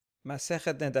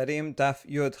Masechet Nedarim Daf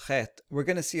Yud Chet. We're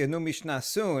going to see a new Mishnah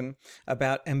soon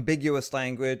about ambiguous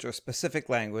language or specific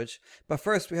language. But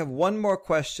first, we have one more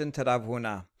question to Rav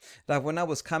Huna. Rav Huna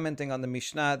was commenting on the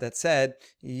Mishnah that said,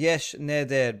 Yesh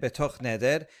neder betoch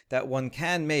neder, that one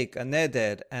can make a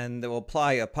neder and it will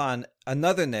apply upon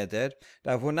another neder.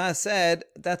 Rav Huna said,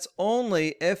 that's only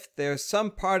if there's some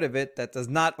part of it that does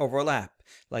not overlap.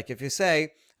 Like if you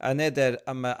say, a neder,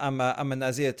 I'm a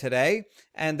Nazir today,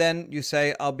 and then you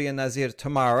say, I'll be a Nazir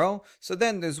tomorrow. So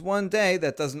then there's one day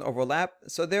that doesn't overlap,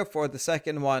 so therefore the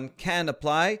second one can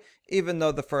apply, even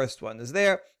though the first one is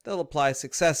there. They'll apply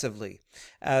successively.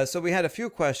 So we had a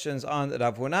few questions on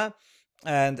Rav Huna,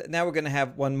 and now we're going to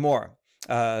have one more.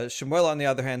 Shmuel, on the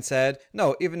other hand, said,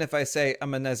 no, even if I say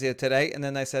I'm a Nazir today, and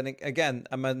then I said again,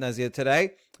 I'm a Nazir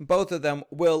today, both of them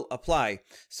will apply.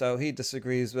 So he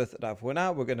disagrees with Rav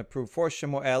Huna. We're going to prove for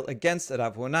Shmuel against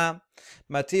Rav Huna.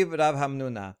 Mativ Rav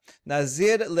Hamnuna.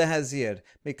 Nazir lehazir.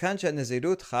 Mikancha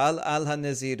nazirut chal al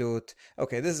ha-nazirut.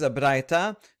 Okay, this is a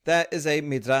braita. That is a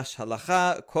midrash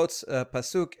halacha. Quotes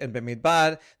pasuk in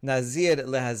Bemidbar. Nazir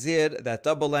lehazir. That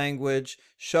double language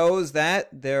shows that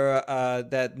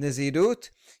that nazirut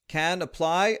can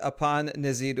apply upon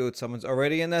Nazirut. Someone's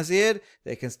already a Nazir,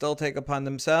 they can still take upon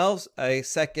themselves a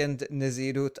second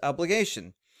Nazirut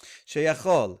obligation.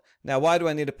 Sheyachol. Now, why do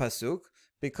I need a pasuk?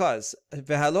 Because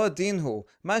v'halo dinhu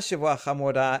ma shivua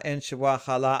chamora en shivua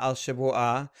chala al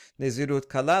shivua Nazirut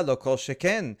kala lo kol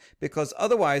sheken. Because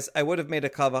otherwise, I would have made a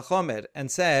kal vachomer and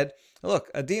said, look,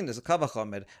 a din is a kal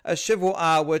vachomer. A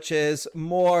shivua, which is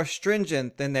more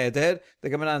stringent than neder. The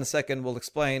Gemara in a second will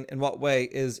explain in what way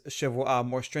is shivua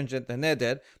more stringent than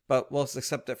neder, but we'll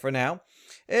accept it for now.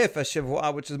 If a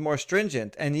shivua, which is more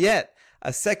stringent, and yet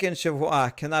a second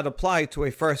shivua cannot apply to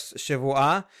a first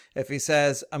shivua. If he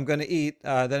says, I'm going to eat,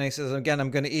 then he says, again, I'm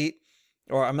going to eat,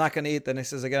 or I'm not going to eat, then he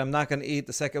says, again, I'm not going to eat,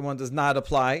 the second one does not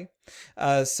apply.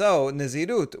 So,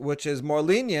 Nazirut, which is more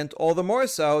lenient, all the more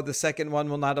so, the second one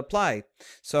will not apply.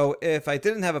 So, if I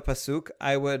didn't have a pasuk,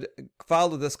 I would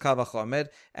follow this kal vachomer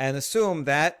and assume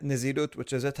that Nazirut,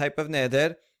 which is a type of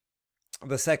neder,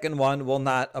 the second one will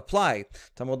not apply.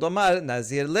 Talmud Omar,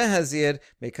 Nazir lehazir,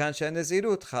 mekansha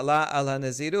nazirut, chala al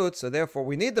nazirut. So therefore,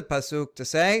 we need the pasuk to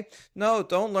say, no,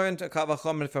 don't learn to kal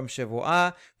vachomer from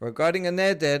Shavuah regarding a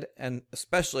neder, and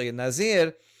especially a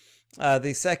Nazir.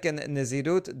 The second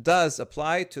nazirut does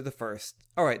apply to the first.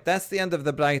 All right, that's the end of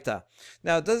the braita.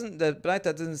 Now, the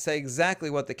braita doesn't say exactly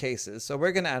what the case is, so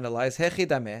we're going to analyze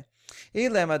hechidameh.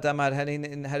 If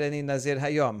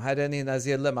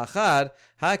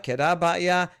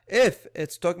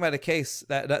it's talking about a case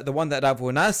that the one that Rav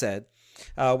Huna said,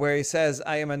 where he says,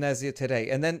 I am a Nazir today,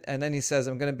 and then he says,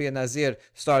 I'm going to be a Nazir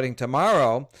starting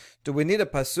tomorrow, do we need a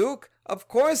pasuk? Of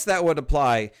course that would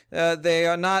apply. They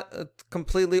are not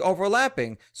completely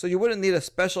overlapping, so you wouldn't need a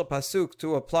special pasuk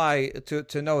to apply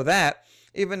to know that.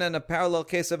 Even in a parallel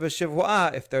case of a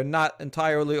shivua, if they're not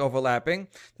entirely overlapping,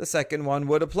 the second one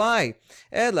would apply.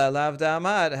 Ela lav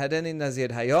da'amar hadeni nazir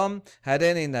hayom,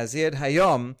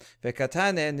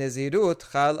 vekatane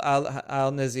nazirut chal al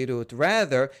nazirut.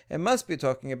 Rather, it must be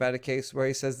talking about a case where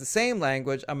he says the same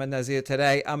language, I'm a Nazir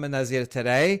today,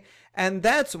 and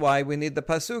that's why we need the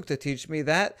pasuk to teach me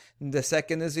that the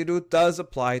second Nazirut does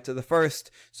apply to the first.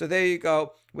 So there you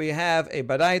go. We have a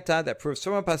baraita that proves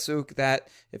from a pasuk that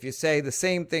if you say the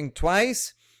same thing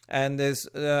twice and this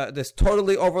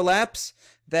totally overlaps,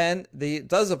 then the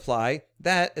does apply.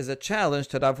 That is a challenge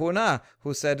to Rav Huna,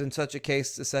 who said in such a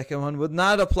case the second one would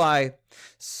not apply.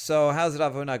 So how's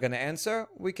Rav Huna going to answer?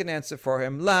 We can answer for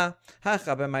him. La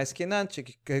hacha b'maiskinan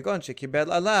kegon shekibel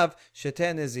alav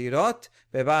shete nezirot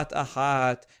bebat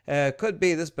achat. Could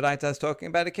be this baraita is talking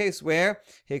about a case where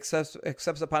he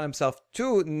accepts upon himself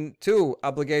two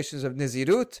obligations of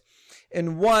nezirut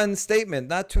in one statement,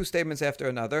 not two statements after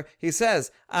another. He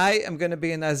says, I am going to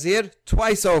be a Nazir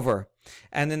twice over.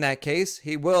 And in that case,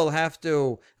 he will have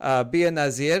to be a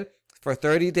Nazir for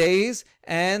 30 days,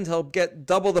 and he'll get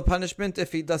double the punishment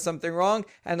if he does something wrong,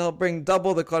 and he'll bring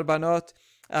double the korbanot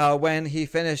when he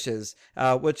finishes,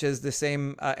 which is the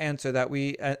same answer that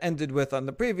we ended with on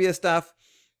the previous stuff.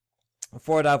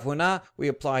 For Rav Huna, we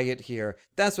apply it here.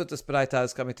 That's what this baraita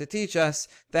is coming to teach us,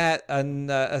 that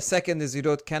a second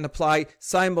Nazirut can apply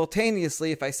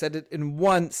simultaneously if I said it in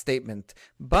one statement.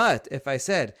 But if I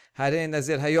said, Harei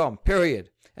Nazir Hayom, period,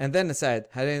 and then I said,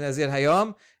 Harei Nazir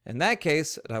Hayom, in that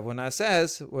case, Rav Huna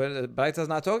says, the baraita is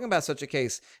not talking about such a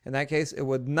case. In that case, it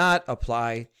would not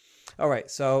apply. All right,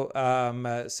 so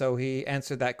he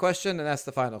answered that question, and that's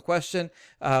the final question.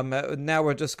 Now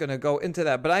we're just going to go into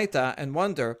that baraita and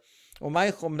wonder,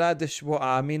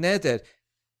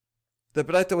 The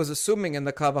Braita was assuming in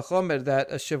the Kal Vachomer that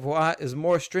a Shavua is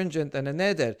more stringent than a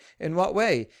Neder. In what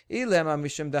way? If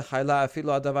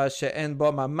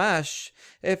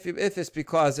it's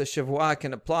because a Shavua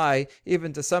can apply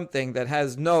even to something that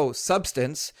has no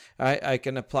substance, I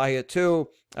can apply it to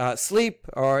sleep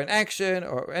or an action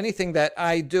or anything that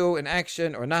I do in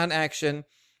action or non-action.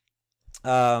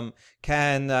 I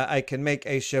can make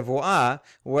a shavua,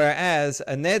 whereas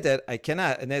a neder I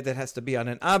cannot. A neder has to be on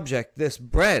an object. This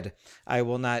bread I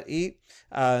will not eat.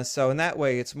 So in that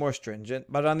way, it's more stringent.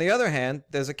 But on the other hand,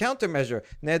 there's a countermeasure.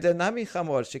 Neder nami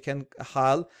chamor sheken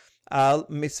hal al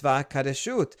mitzvah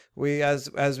kadeshut.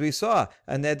 As we saw,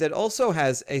 a neder also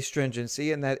has a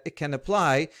stringency in that it can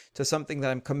apply to something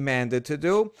that I'm commanded to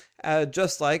do,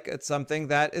 just like it's something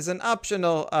that is an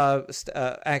optional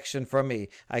action for me.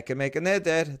 I can make a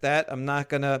neder that I'm not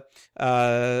gonna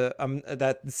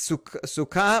that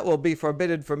sukkah will be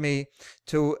forbidden for me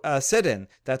to sit in.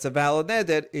 That's a valid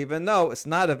neder, even though it's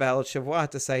not a valid shavua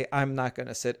to say I'm not going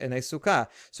to sit in a sukkah.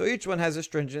 So each one has a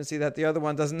stringency that the other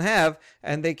one doesn't have,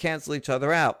 and they cancel each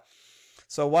other out.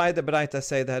 So why the Braita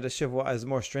say that a Shavua is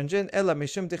more stringent? Ela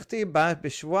mishum dichti ba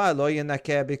b'shvua lo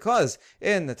yenakeh, because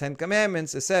in the Ten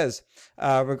Commandments it says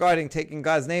regarding taking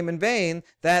God's name in vain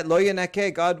that lo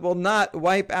yenakeh, God will not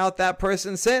wipe out that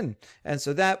person's sin, and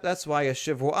so that's why a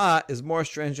Shavua is more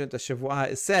stringent. A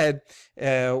Shavua is said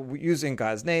using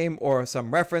God's name or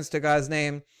some reference to God's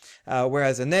name.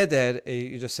 Whereas a neder,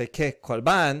 you just say ke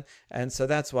korban, and so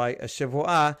that's why a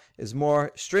shavua is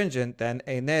more stringent than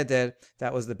a neder.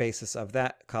 That was the basis of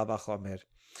that Kal Vachomer.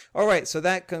 All right, so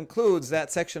that concludes that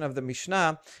section of the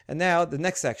Mishnah, and now the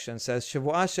next section says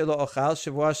shavua shelo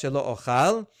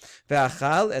ochal,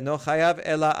 ve'achal eno chayav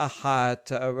ela achat.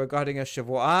 Regarding a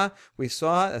shavua, we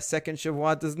saw a second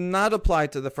shavua does not apply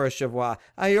to the first shavua.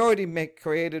 I already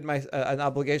created an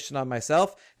obligation on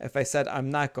myself. If I said I'm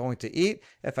not going to eat,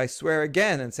 if I swear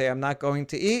again and say I'm not going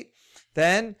to eat,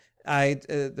 then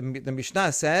the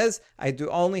Mishnah says I do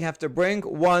only have to bring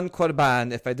one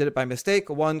korban. If I did it by mistake,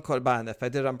 one korban. If I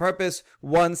did it on purpose,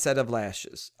 one set of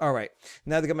lashes. All right.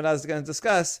 Now the Gemara is going to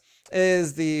discuss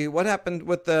is what happened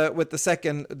with the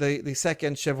second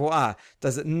shavua.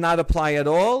 Does it not apply at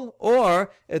all,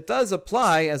 or it does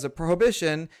apply as a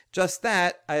prohibition? Just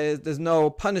that there's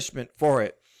no punishment for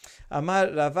it.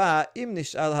 Amar Rava im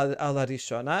nish'al al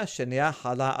harishona sheniya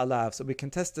hala alav. So we can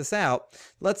test this out.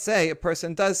 Let's say a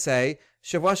person does say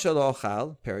shavua shelo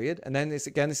ochal, period, and then he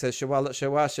says shavua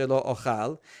shelo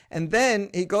ochal, and then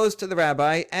he goes to the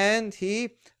rabbi and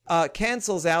he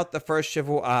cancels out the first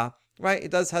shavua. Right? He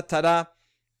does hatara.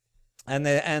 And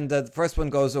the first one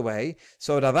goes away.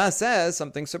 So Rava says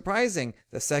something surprising.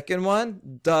 The second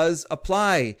one does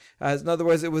apply. In other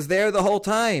words, it was there the whole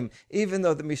time, even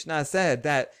though the Mishnah said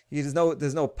that there's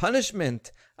no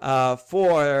punishment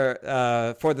for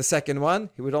the second one.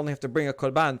 He would only have to bring a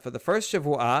korban for the first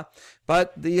shavua,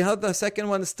 but the second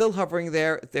one is still hovering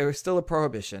there. There is still a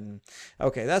prohibition.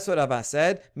 Okay, that's what Rava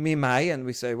said. Mimai, and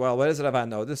we say, well, where does Rava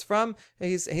know this from?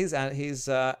 He's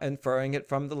inferring it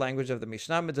from the language of the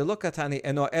Mishnah.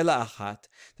 The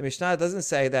Mishnah doesn't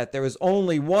say that there is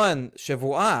only one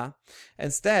shavua.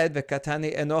 Instead,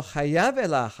 v'katani eno chayav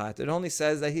ela achat. It only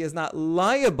says that he is not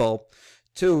liable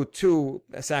to two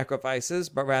sacrifices,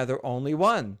 but rather only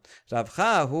one.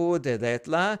 Ravcha hu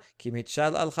dedetla ki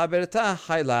mitshal al chaberta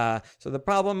hayla. So the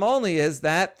problem only is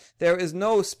that there is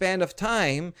no span of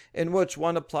time in which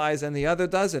one applies and the other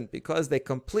doesn't, because they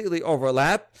completely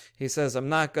overlap. He says, I'm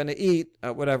not going to eat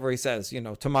whatever he says,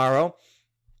 tomorrow.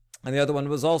 And the other one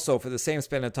was also for the same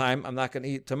span of time, I'm not going to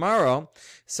eat tomorrow.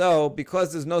 So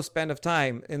because there's no span of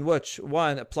time in which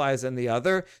one applies and the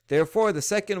other, therefore the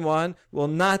second one will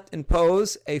not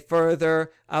impose a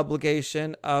further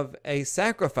obligation of a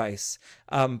sacrifice.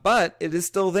 But it is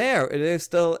still there. It is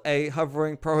still a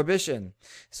hovering prohibition.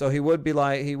 So he would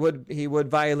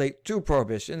violate two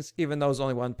prohibitions, even though there's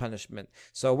only one punishment.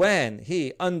 So when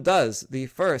he undoes the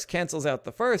first, cancels out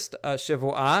the first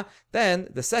shavua, then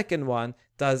the second one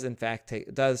does in fact take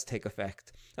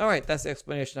effect. All right, that's the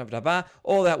explanation of Rava.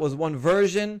 All that was one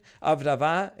version of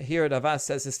Rava. Here Rava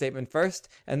says his statement first,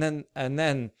 and then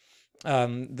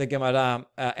the Gemara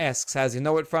asks, how does he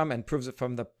know it from, and proves it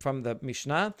from the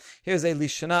Mishnah. Here's a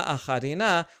Lishna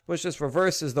Acharina, which just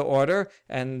reverses the order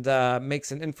and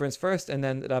makes an inference first, and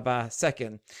then Rava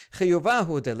second.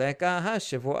 Chiyuvahu deleka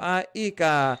hashavua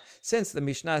ika. Since the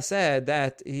Mishnah said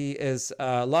that he is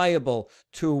liable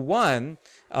to one,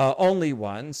 only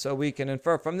one. So we can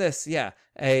infer from this,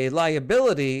 a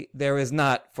liability there is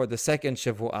not for the second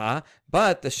Shavu'ah,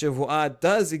 but the Shavu'ah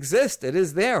does exist. It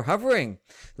is there, hovering.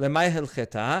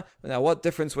 Now, what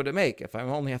difference would it make if I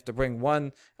only have to bring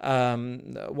one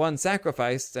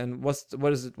sacrifice? Then what's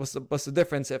the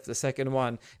difference if the second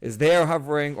one is there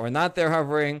hovering or not there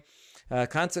hovering?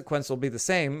 Consequence will be the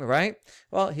same, right?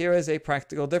 Well, here is a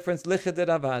practical difference.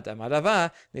 Rava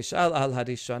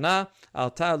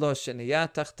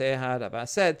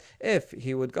said if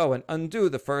he would go and undo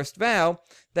the first vow,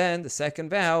 then the second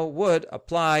vow would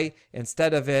apply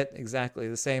instead of it, exactly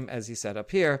the same as he said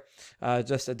up here,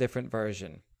 just a different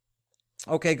version.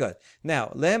 Okay, good.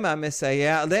 Now, lema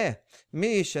mesayeh leh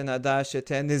mi shenada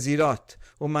shete nizirot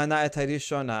umana et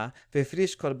harishona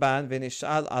v'frish korban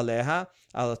v'nishal aleha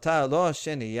alta lo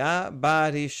sheniya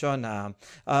barishona.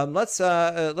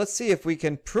 Let's see if we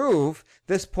can prove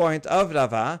this point of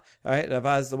Rava. All right,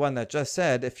 Rava is the one that just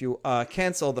said if you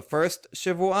cancel the first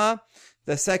Shavu'ah,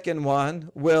 the second one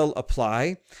will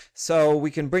apply. So we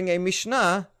can bring a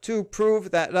Mishnah to prove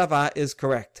that Rava is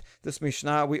correct. This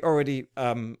Mishnah we already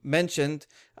mentioned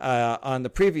on the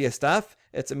previous daf.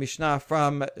 It's a Mishnah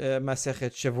from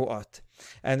Masechet Shavuot.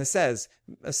 And it says,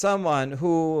 someone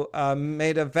who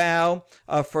made a vow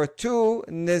for two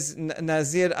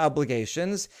Nazir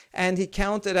obligations, and he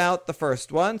counted out the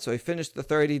first one, so he finished the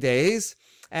 30 days,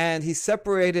 and he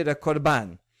separated a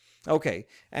korban. Okay,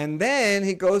 and then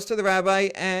he goes to the rabbi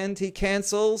and he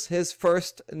cancels his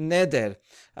first neder,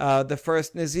 the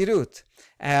first nazirut.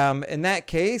 In that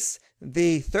case,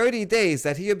 the 30 days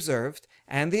that he observed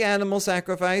and the animal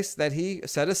sacrifice that he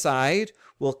set aside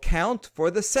will count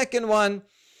for the second one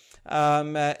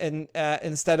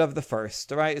instead of the first,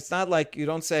 right? It's not like you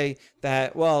don't say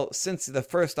that, well, since the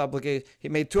first obligation, he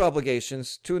made two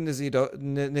obligations, two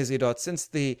nizirot, since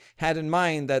he had in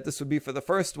mind that this would be for the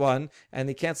first one, and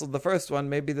he canceled the first one,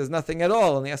 maybe there's nothing at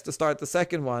all, and he has to start the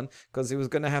second one, because he was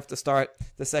going to have to start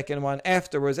the second one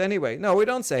afterwards anyway. No, we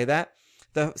don't say that.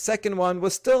 The second one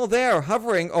was still there,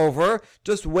 hovering over,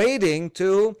 just waiting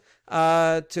to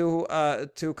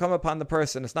come upon the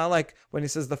person. It's not like when he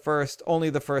says the first, only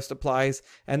the first applies,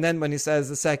 and then when he says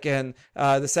the second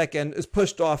is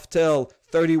pushed off till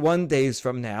 31 days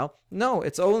from now. No,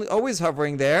 it's always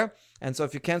hovering there. And so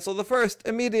if you cancel the first,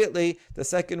 immediately the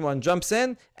second one jumps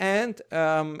in, and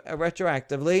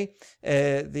retroactively,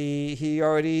 he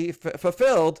already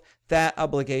fulfilled that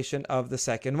obligation of the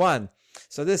second one.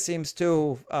 So this seems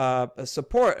to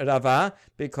support Rava,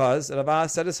 because Rava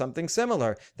said something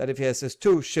similar, that if he has his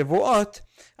two Shavuot,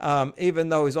 even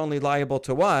though he's only liable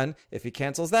to one, if he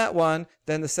cancels that one,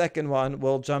 then the second one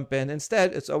will jump in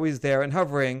instead. It's always there and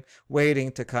hovering,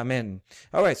 waiting to come in.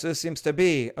 All right, so this seems to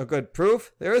be a good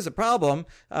proof. There is a problem.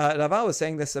 Rava was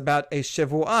saying this about a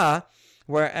Shavu'ah,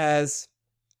 whereas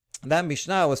that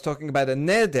Mishnah was talking about a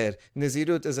neder.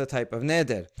 Nizirut is a type of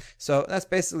neder. So that's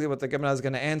basically what the Gemara is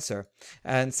going to answer.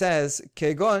 And says,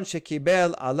 Kegon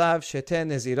shekibel alav shete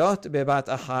nezirot bebat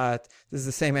achat. This is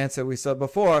the same answer we saw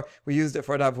before. We used it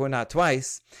for Rav Huna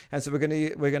twice. And so we're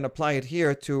going to apply it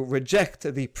here to reject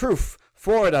the proof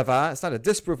for Rava. It's not a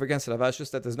disproof against Rava, it's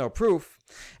just that there's no proof.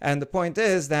 And the point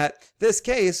is that this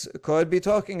case could be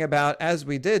talking about, as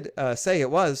we did say it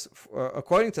was,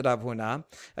 according to Rav Huna,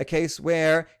 a case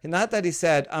where, not that he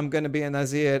said, I'm going to be a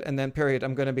Nazir, and then period,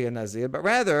 I'm going to be a Nazir, but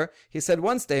rather, he said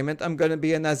one statement, I'm going to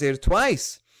be a Nazir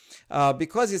twice.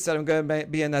 Because he said, I'm going to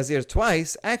be a Nazir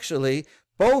twice, actually,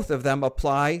 both of them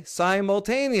apply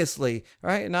simultaneously,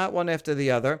 right? Not one after the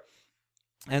other.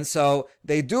 And so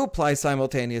they do apply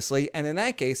simultaneously, and in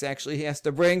that case, actually, he has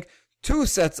to bring two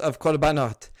sets of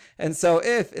korbanot. And so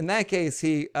if in that case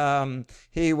he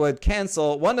would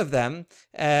cancel one of them,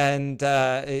 and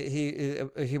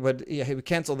he would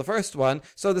cancel the first one,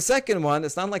 so the second one,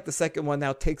 it's not like the second one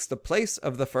now takes the place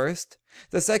of the first.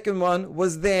 The second one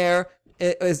was there,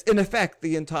 is in effect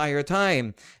the entire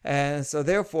time, and so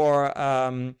therefore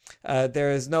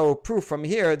there is no proof from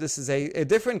here. This is a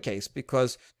different case,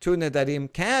 because two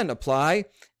nedarim can apply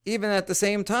even at the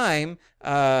same time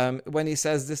when he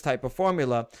says this type of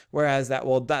formula, whereas that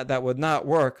would not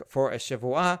work for a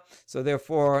Shavu'ah. So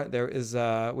therefore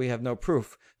we have no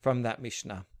proof from that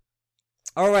Mishnah.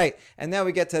 All right, and now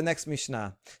we get to the next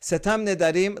Mishnah. Setam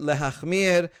nedarim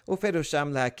lehachmir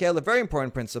uferusham lehakel. A very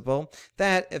important principle,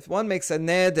 that if one makes a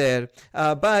neder,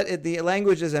 but the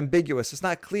language is ambiguous, it's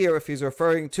not clear if he's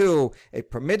referring to a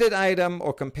permitted item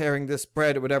or comparing this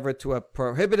bread or whatever to a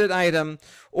prohibited item,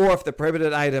 or if the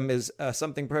prohibited item is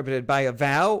something prohibited by a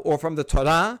vow or from the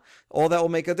Torah, all that will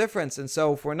make a difference. And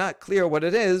so if we're not clear what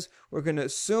it is, we're going to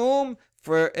assume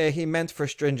he meant for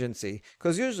stringency.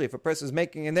 Because usually if a person is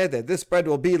making an neder, this bread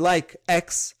will be like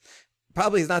X,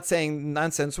 probably he's not saying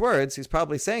nonsense words. He's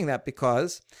probably saying that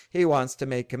because he wants to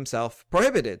make himself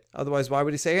prohibited. Otherwise, why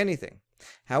would he say anything?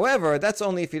 However, that's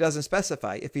only if he doesn't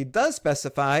specify. If he does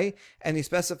specify, and he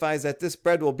specifies that this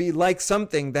bread will be like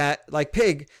something that, like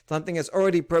pig, something that's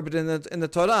already prohibited in the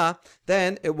Torah,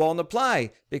 then it won't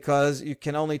apply, because you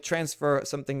can only transfer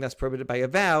something that's prohibited by a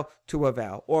vow to a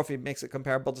vow. Or if he makes it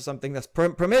comparable to something that's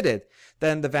permitted,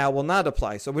 then the vow will not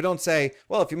apply. So we don't say,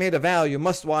 well, if you made a vow, you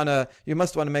must want to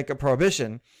make a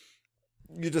prohibition.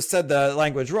 You just said the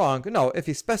language wrong. No, if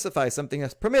he specifies something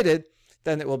that's permitted,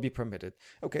 then it will be permitted.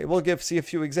 Okay, we'll see a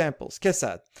few examples.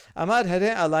 Kesad. Amad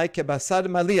hare alai kebasar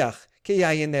maliach ki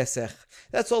yayin nesech.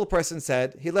 That's all the person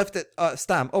said. He left it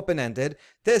stam, open-ended.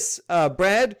 This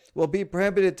bread will be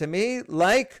prohibited to me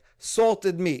like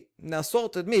salted meat. Now,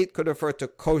 salted meat could refer to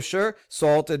kosher,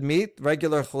 salted meat,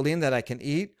 regular chulin that I can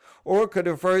eat, or could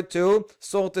refer to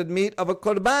salted meat of a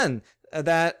korban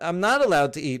that I'm not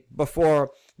allowed to eat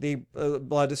before the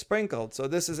blood is sprinkled. So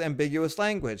this is ambiguous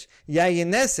language.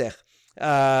 Yayin nesech.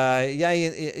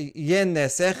 Yen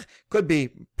nesech could be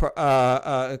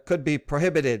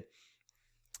prohibited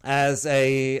as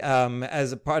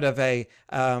part of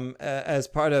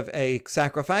a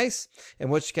sacrifice, in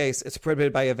which case it's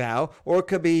prohibited by a vow, or it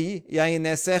could be yayin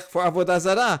nesech for avodah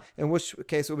zarah, in which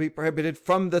case it will be prohibited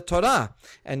from the Torah,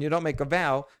 and you don't make a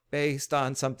vow based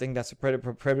on something that's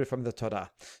prohibited from the Torah.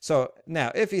 So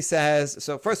now, if he says,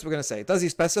 so first we're going to say, does he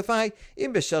specify?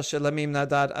 Im b'shel shelamim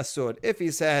nadar asur. If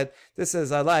he said, this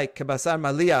is like kebasar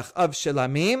maliach of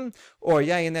shelamim, or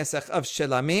yayin nesech of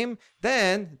shelamim,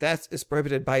 then that is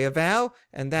prohibited by a vow,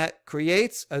 and that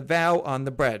creates a vow on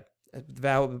the bread. The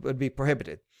vow would be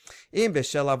prohibited. Im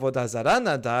b'shel avodah zarah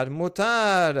nadar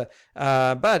mutar.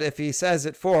 But if he says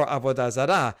it for avodah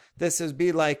zarah, this is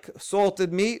be like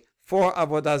salted meat for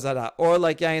avodah zarah, or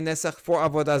like yayin nesech for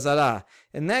avodah zarah.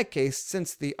 In that case,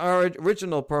 since the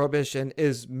original prohibition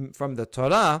is from the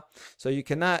Torah, so you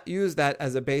cannot use that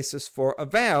as a basis for a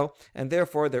vow, and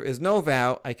therefore there is no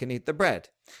vow, I can eat the bread.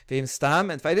 V'im stam,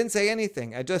 and if I didn't say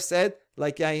anything, I just said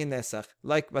like yayin nesech,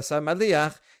 like basar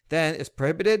maliach, then it's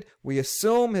prohibited. We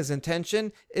assume his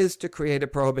intention is to create a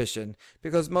prohibition,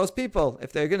 because most people,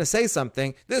 if they're going to say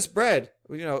something, this bread,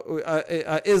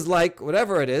 is like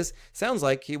whatever it is, sounds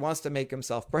like he wants to make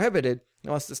himself prohibited. He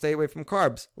wants to stay away from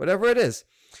carbs, whatever it is.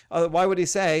 Why would he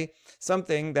say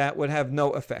something that would have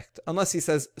no effect? Unless he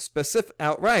says specific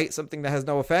outright something that has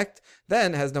no effect,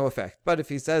 then has no effect. But if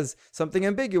he says something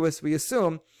ambiguous, we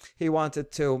assume he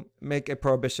wanted to make a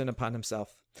prohibition upon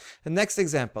himself. The next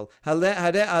example, he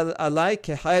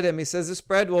says this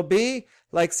bread will be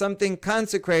like something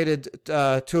consecrated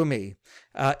to me.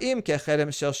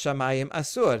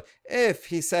 If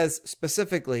he says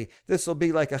specifically, this will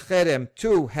be like a cherem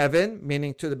to heaven,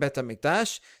 meaning to the Bet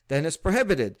HaMikdash, then it's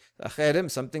prohibited. A cherem,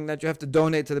 something that you have to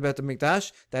donate to the Bet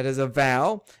HaMikdash, that is a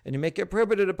vow, and you make it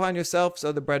prohibited upon yourself,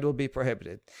 so the bread will be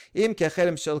prohibited. If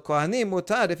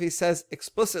he says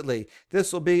explicitly,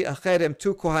 this will be a cherem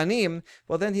to Kohanim,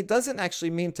 well then he doesn't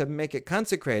actually mean to make it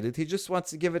consecrated, he just wants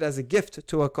to give it as a gift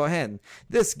to a Kohen.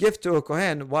 This gift to a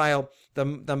Kohen, while the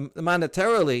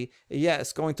monetarily,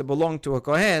 yes, going to belong to a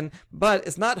Kohen, but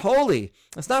it's not holy.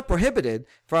 It's not prohibited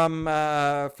from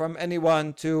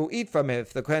anyone to eat from it.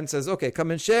 If the Kohen says, okay, come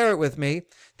and share it with me,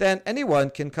 then anyone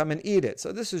can come and eat it.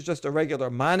 So this is just a regular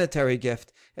monetary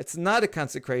gift. It's not a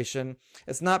consecration.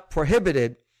 It's not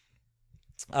prohibited.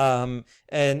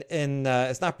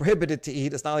 It's not prohibited to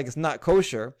eat. It's not like it's not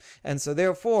kosher. And so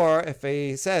therefore, if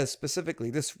he says specifically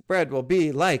this bread will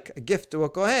be like a gift to a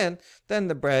Kohen, then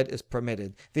the bread is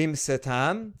permitted. Vim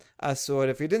setam asur.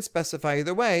 If he didn't specify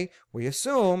either way, we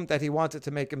assume that he wanted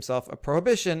to make himself a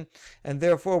prohibition, and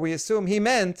therefore we assume he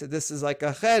meant this is like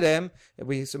a cherem.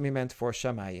 We assume he meant for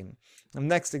shamayim. The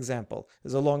next example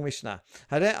is a long Mishnah.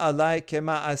 Hare alai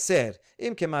kema aser.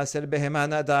 Im kema aser behema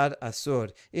nadar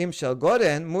asur. Im shel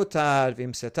goren mutar.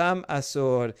 Vim setam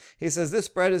asur. He says this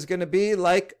bread is going to be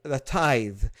like the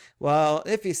tithe. Well,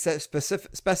 if he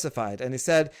specified, and he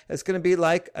said it's going to be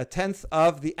like a tenth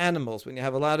of the animals. When you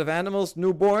have a lot of animals,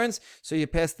 newborns, so you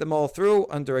pass them all through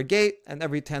under a gate, and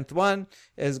every 10th one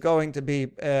is going to be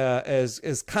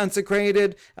is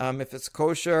consecrated. If it's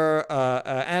kosher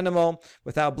animal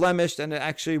without blemish, then it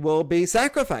actually will be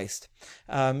sacrificed.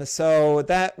 So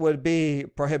that would be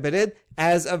prohibited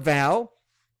as a vow,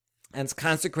 and it's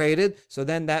consecrated, so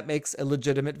then that makes a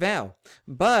legitimate vow.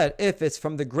 But if it's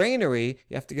from the granary,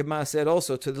 you have to give maaser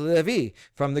also to the Levi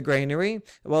from the granary.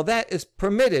 Well, that is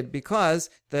permitted because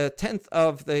the tenth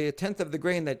of the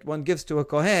grain that one gives to a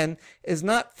Kohen is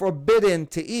not forbidden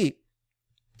to eat.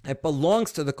 It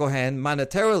belongs to the Kohen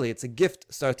monetarily. It's a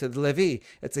gift, to the Levi.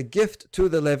 It's a gift to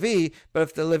the Levi, but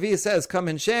if the Levi says, come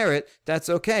and share it, that's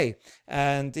okay.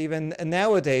 And even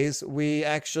nowadays, we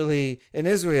actually, in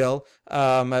Israel,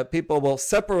 people will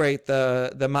separate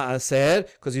the Ma'aser,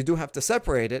 because you do have to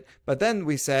separate it, but then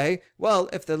we say, well,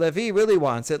 if the Levi really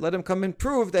wants it, let him come and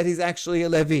prove that he's actually a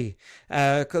Levi.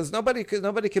 Because nobody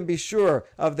can be sure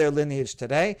of their lineage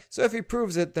today, so if he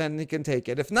proves it, then he can take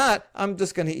it. If not, I'm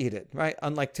just going to eat it, right?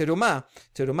 Unlike teruma.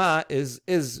 Teruma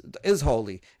is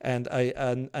holy, and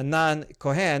a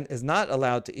non-Kohen is not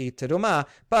allowed to eat teruma,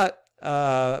 but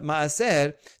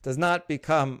Ma'aser does not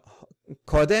become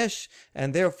Kodesh,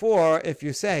 and therefore, if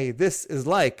you say this is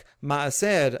like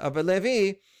Ma'aser of a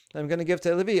Levi, I'm going to give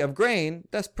to a Levi of grain,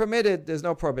 that's permitted, there's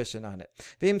no prohibition on it.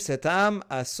 Vim setam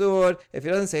asur, if he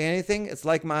doesn't say anything, it's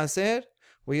like Ma'aser.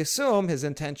 We assume his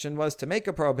intention was to make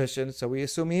a prohibition, so we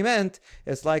assume he meant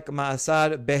it's like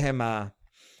Ma'asar behema.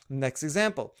 Next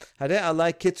example. Hare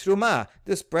alai kitruma.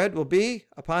 This bread will be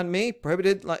upon me,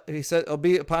 prohibited, like he said, it'll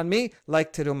be upon me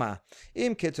like teruma.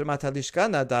 Im kitruma talishka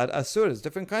nadar asur. There's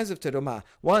different kinds of teruma.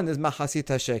 One is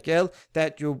machasita shekel,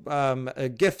 that you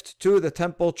gift to the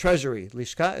temple treasury.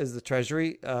 Lishka is the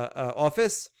treasury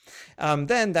office.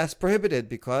 Then that's prohibited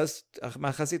because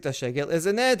machasita shekel is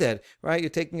a neder, right? You're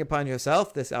taking upon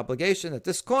yourself this obligation that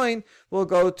this coin will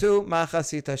go to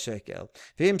machasita shekel.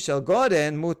 Vim shel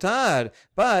goren mutar,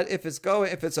 but if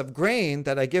it's of grain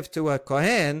that I give to a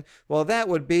kohen, well, that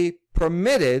would be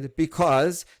permitted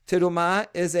because teruma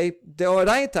is a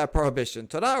deoraita prohibition.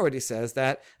 Torah already says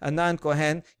that a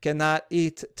non-kohen cannot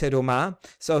eat teruma.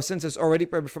 So since it's already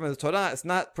prohibited from the Torah, it's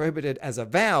not prohibited as a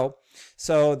vow.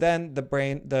 So then the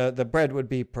bread would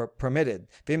be permitted.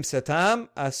 Vim setam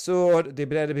asur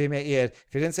dibre Rabbi Meir.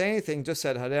 If you didn't say anything, just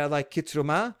said harei like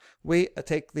kitruma, we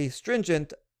take the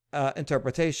stringent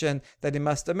interpretation that he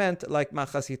must have meant like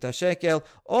machasita shekel.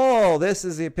 All this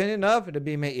is the opinion of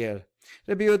Rabbi Meir.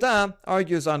 Rabbi Yehuda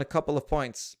argues on a couple of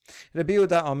points. Rabbi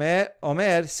Yehuda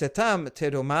Omer setam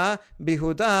teruma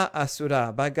bihuda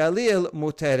asura bagalil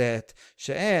muteret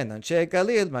she'en anshe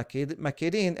galil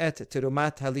makirin et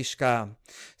terumat halishka.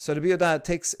 So Rabbi Yehuda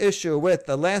takes issue with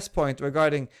the last point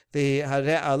regarding the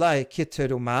harei alai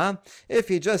kiteruma. If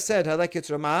he just said harei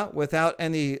kiteruma without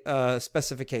any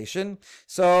specification,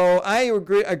 so I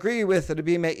agree with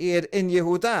Rabbi Meir in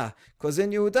Yehuda, because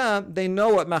in Yehuda they know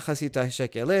what machasita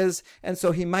shekel is. And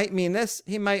so he might mean this,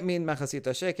 he might mean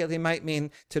machasita shekel, he might mean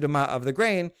teruma of the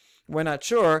grain. We're not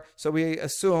sure, so we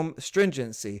assume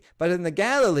stringency. But in the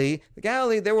Galilee,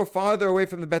 they were farther away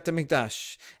from the Bet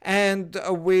HaMikdash. And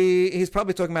he's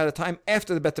probably talking about a time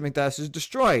after the Bet HaMikdash is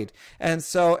destroyed. And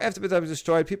so after the Bet HaMikdash is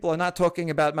destroyed, people are not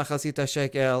talking about machasita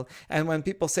shekel. And when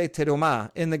people say teruma,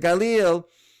 in the Galil,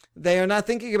 they are not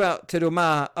thinking about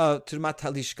teruma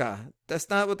talishka. That's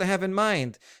not what they have in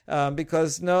mind,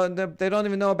 because they don't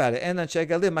even know about it. And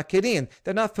makirin,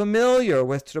 they're not familiar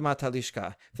with teruma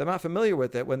talishka. If they're not familiar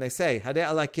with it, when they say harei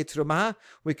alai kitruma,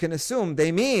 we can assume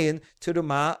they mean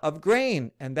teruma of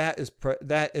grain, and that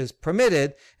is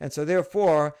permitted. And so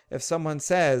therefore, if someone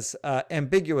says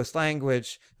ambiguous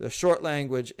language, the short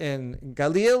language in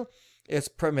Galil, it's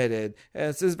permitted. And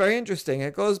this is very interesting.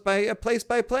 It goes by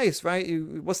place, right?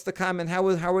 What's the common? How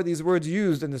are these words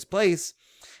used in this place?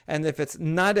 And if it's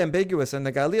not ambiguous in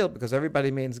the Galil, because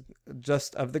everybody means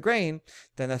just of the grain,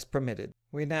 then that's permitted.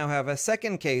 We now have a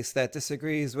second case that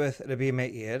disagrees with Rabbi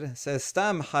Meir. It says,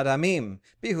 Stam haramim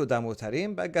bihuda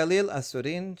mutarim bagalil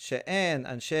asurin she'en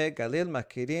anshe galil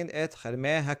makirin et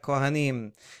charmeh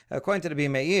hakohanim. According to Rabbi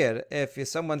Meir, if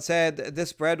someone said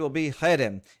this bread will be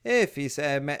cherem, if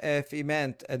he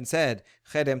meant and said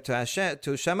cherem to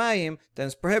shamayim, then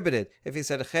it's prohibited. If he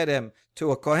said cherem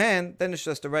to a kohen, then it's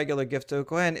just a regular gift to a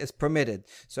kohen, is permitted.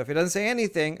 So if he doesn't say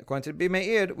anything, according to Rabbi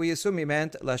Meir, we assume he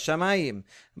meant la shamayim.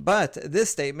 But this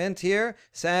statement here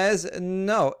says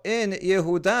no. In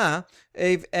Yehuda,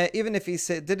 even if he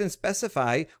didn't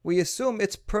specify, we assume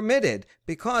it's permitted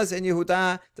because in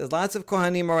Yehuda there's lots of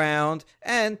kohanim around,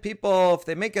 and people, if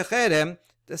they make a cherem,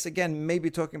 this again may be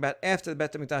talking about after the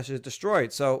Bet HaMikdash is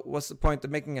destroyed. So what's the point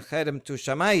of making a cherem to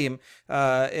shamayim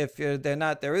if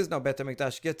there is no Bet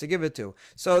HaMikdash to give it to?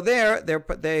 So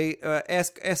they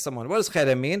ask someone, what does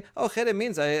cherem mean? Oh, cherem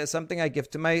means something I give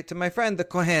to my friend, the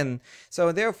kohen.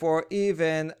 So therefore,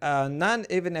 even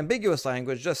ambiguous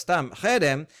language, just stam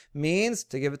cherem, means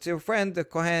to give it to your friend, the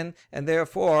kohen, and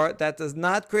therefore that does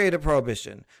not create a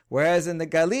prohibition. Whereas in the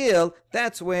Galil,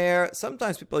 that's where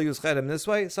sometimes people use cherem this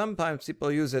way, sometimes people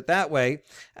use it that way.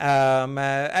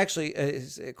 Actually,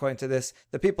 according to this,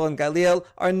 the people in Galil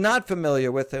are not familiar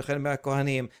with the cherem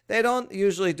kohanim. They don't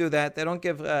usually do that. They don't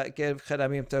give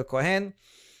cheremim to a kohen.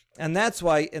 And that's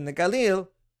why in the Galil,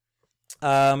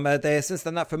 since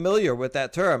they're not familiar with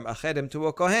that term, a cherem to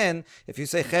a kohen, if you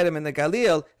say cherem in the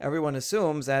Galil, everyone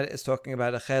assumes that it's talking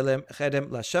about a cherem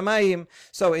lashamayim.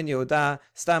 So in Yehuda,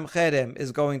 stam cherem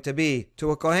is going to be to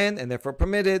a kohen and therefore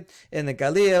permitted. In the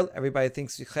Galil, everybody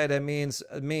thinks cherem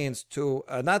means to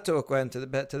not to a kohen, to the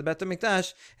Bet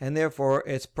HaMikdash, and therefore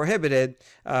it's prohibited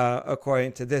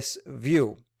according to this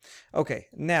view. Okay,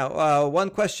 now one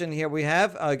question here we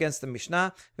have against the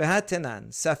Mishnah. V'hatenan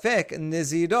safek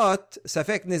nizirut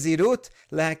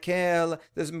lakel.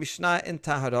 There's a Mishnah in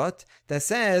Taharot that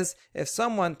says if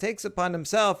someone takes upon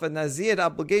himself a nazir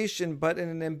obligation, but in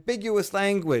an ambiguous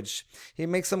language, he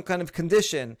makes some kind of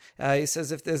condition. He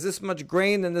says if there's this much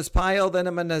grain in this pile, then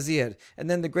I'm a nazir, and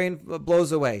then the grain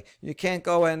blows away. You can't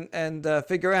go and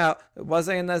figure out, was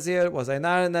I a nazir? Was I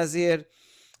not a nazir?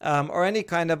 Or any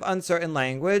kind of uncertain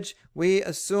language, we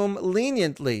assume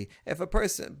leniently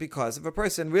because if a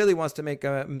person really wants to make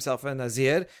himself a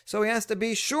nazir, so he has to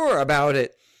be sure about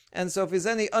it. And so if there's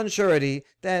any unsurety,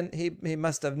 then he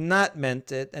must have not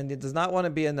meant it, and he does not want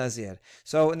to be a nazir.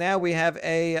 So now we have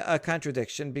a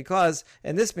contradiction, because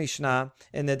in this Mishnah,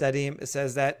 in the Darim, it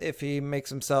says that if he makes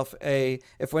himself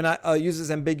if we're not uses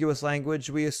ambiguous language,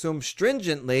 we assume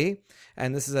stringently,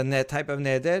 and this is a type of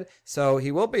neder, so he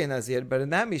will be a nazir. But in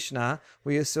that Mishnah,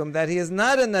 we assume that he is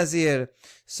not a nazir.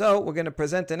 So we're going to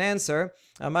present an answer.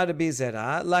 Amar Rabbi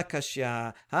Zera, la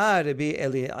kashya, ha Rabbi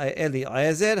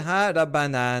Eliezer, ha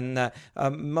Rabbanan.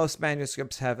 Most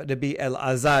manuscripts have Rabbi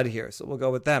Elazar here, so we'll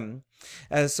go with them.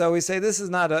 So we say this is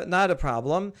not a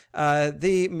problem.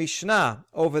 The Mishnah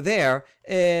over there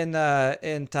in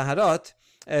Taharot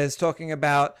is talking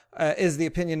about is the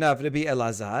opinion of Rabbi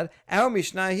Elazar. Our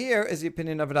Mishnah here is the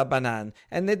opinion of Rabbanan,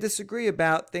 and they disagree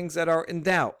about things that are in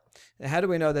doubt. How do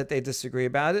we know that they disagree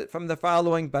about it? From the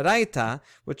following Baraita,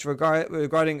 which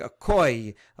regarding a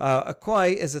koi. A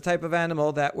koi is a type of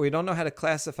animal that we don't know how to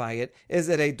classify it. Is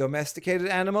it a domesticated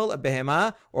animal, a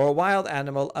behema, or a wild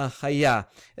animal, a chaya?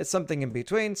 It's something in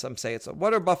between. Some say it's a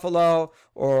water buffalo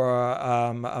or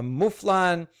a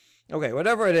muflan. Okay,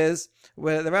 whatever it is,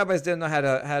 the rabbis didn't know how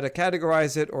to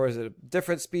categorize it, or is it a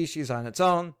different species on its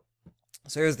own?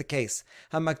 So here's the case.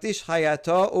 Hamakdish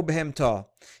hayato ubhemto.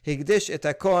 Higdish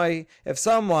etakoi. If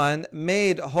someone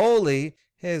made holy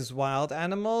his wild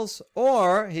animals,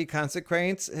 or he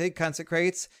consecrates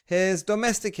his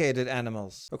domesticated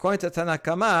animals. According to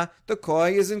Tanakama, the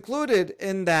koi is included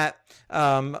in that,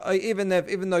 even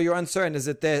though you're uncertain, is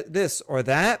it this or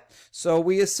that? So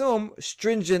we assume for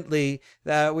stringency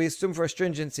that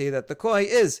the koi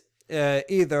is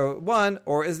either one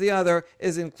or is the other,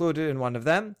 is included in one of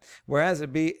them. Whereas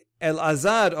it'd be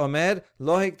Elazar Omer,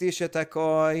 lo hikdish et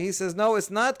hakoi. He says, no,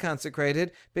 it's not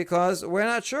consecrated because we're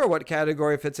not sure what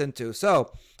category it fits into.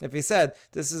 So, if he said,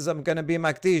 this is going to be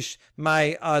makdish,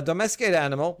 my domesticated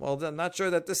animal, well, I'm not sure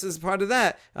that this is part of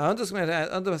that.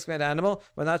 Undomesticated animal,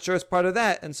 we're not sure it's part of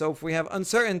that. And so if we have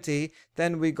uncertainty,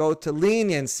 then we go to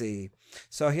leniency.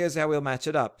 So here's how we'll match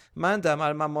it up. The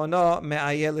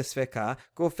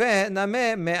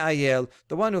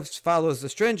one who follows the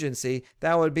stringency,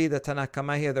 that would be the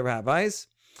Tanakama here, the rabbis.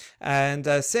 And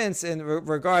since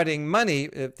regarding money,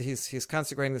 he's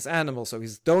consecrating this animal, so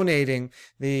he's donating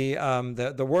the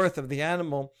worth of the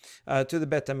animal to the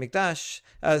Bet HaMikdash.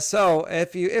 So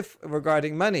if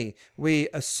regarding money we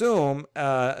assume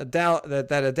a doubt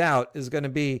that a doubt is going to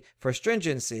be for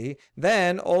stringency,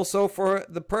 then also for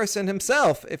the person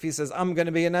himself, if he says I'm going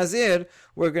to be a nazir,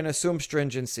 we're going to assume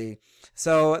stringency.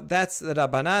 So that's the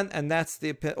Rabbanan, and that's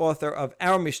the author of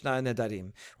our Mishnah in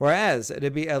Nedarim. Whereas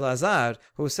Rabbi Elazar,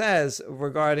 who says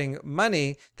regarding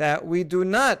money that we do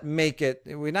not make it,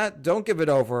 don't give it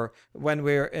over when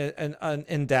we're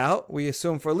in doubt, we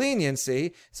assume for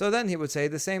leniency. So then he would say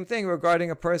the same thing regarding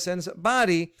a person's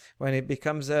body when he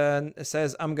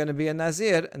says I'm going to be a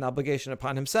nazir, an obligation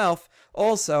upon himself.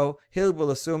 Also, he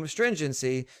will assume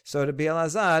stringency. So Rabbi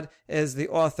Elazar is the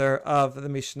author of the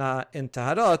Mishnah in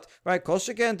Taharot, right? Kol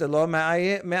sheken delo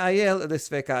me'ayel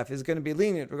lisveka. If he's going to be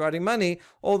lenient regarding money,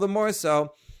 all the more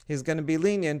so he's going to be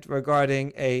lenient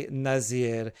regarding a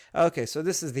nazir. Okay, so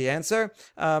this is the answer.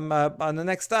 On the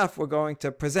next stuff, we're going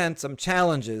to present some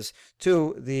challenges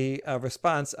to the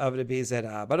response of Rabbi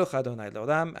Zera. Baruch Adonai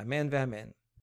L'olam. Amen ve'amen.